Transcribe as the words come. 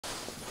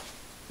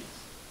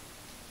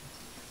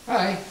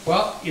Hi.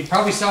 Well, you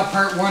probably saw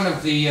part one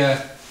of the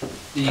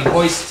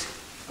hoist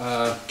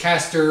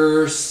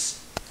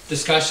casters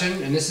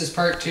discussion, and this is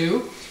part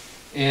two.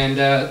 And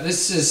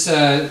this is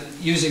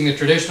using the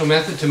traditional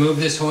method to move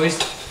this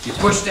hoist. You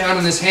push down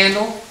on this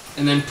handle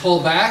and then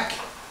pull back.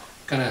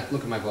 Kind of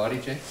look at my body,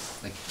 Jay.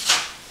 Like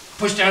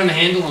push down on the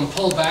handle and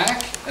pull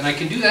back, and I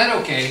can do that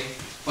okay.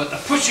 But the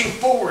pushing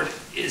forward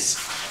is,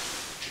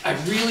 I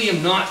really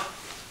am not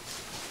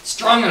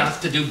strong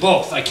enough to do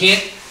both. I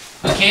can't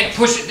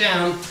push it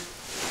down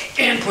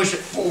and push it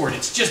forward.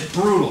 It's just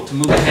brutal to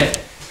move ahead.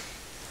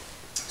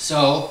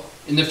 So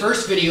in the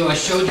first video I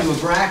showed you a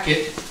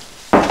bracket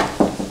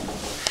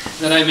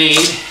that I made,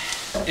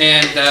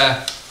 and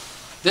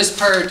this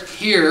part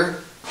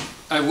here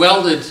I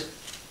welded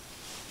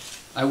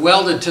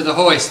to the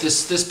hoist.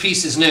 This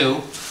piece is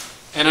new,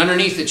 and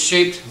underneath it's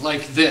shaped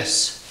like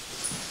this.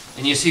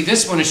 And you see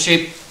this one is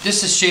shaped,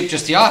 this is shaped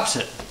just the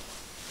opposite.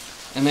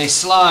 And they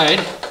slide.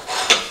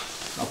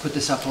 I'll put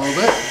this up a little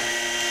bit.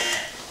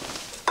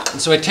 And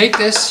so I take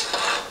this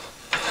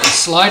and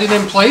slide it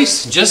in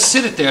place, just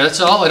sit it there, that's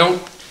all. It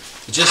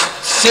just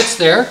sits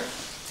there.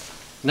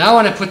 Now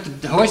when I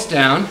put the hoist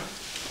down,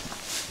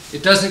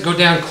 it doesn't go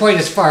down quite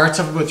as far. It's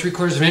up about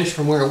 3/4 of an inch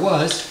from where it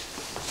was.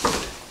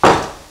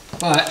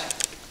 But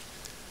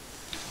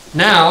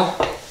now,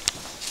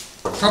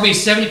 probably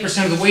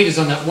 70% of the weight is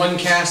on that one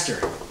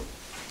caster.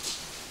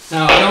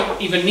 Now I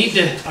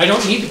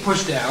don't need to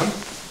push down.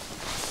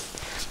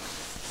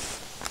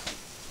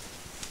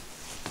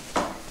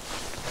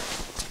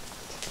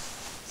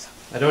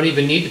 I don't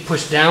even need to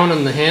push down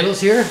on the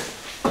handles here,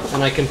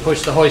 and I can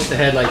push the hoist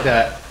ahead like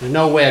that. There's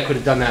no way I could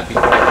have done that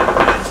before.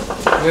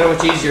 Look how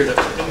much easier it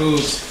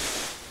moves.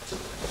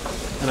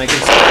 And I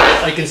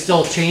can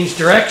still change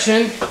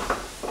direction.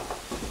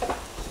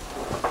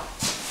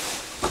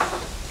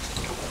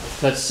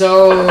 That's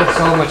so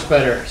much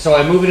better. So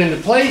I move it into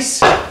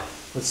place.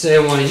 Let's say I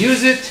want to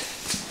use it.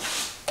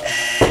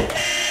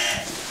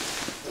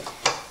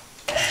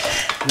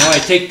 Now I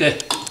take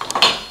the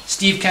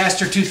Steve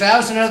Caster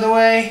 2000 out of the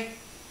way.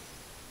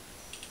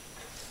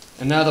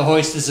 And now the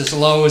hoist is as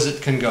low as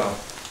it can go.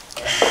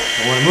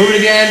 I want to move it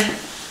again.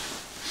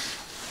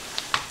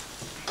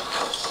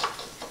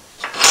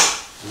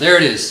 There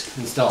it is,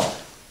 installed.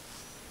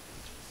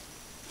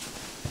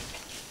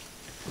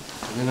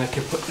 And then I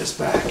can put this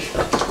back.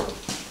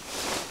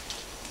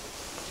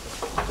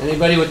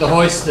 Anybody with the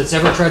hoist that's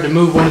ever tried to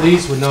move one of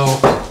these would know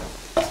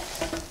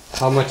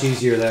how much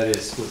easier that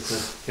is with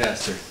the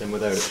caster than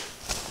without it.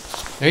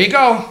 There you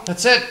go,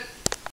 that's it.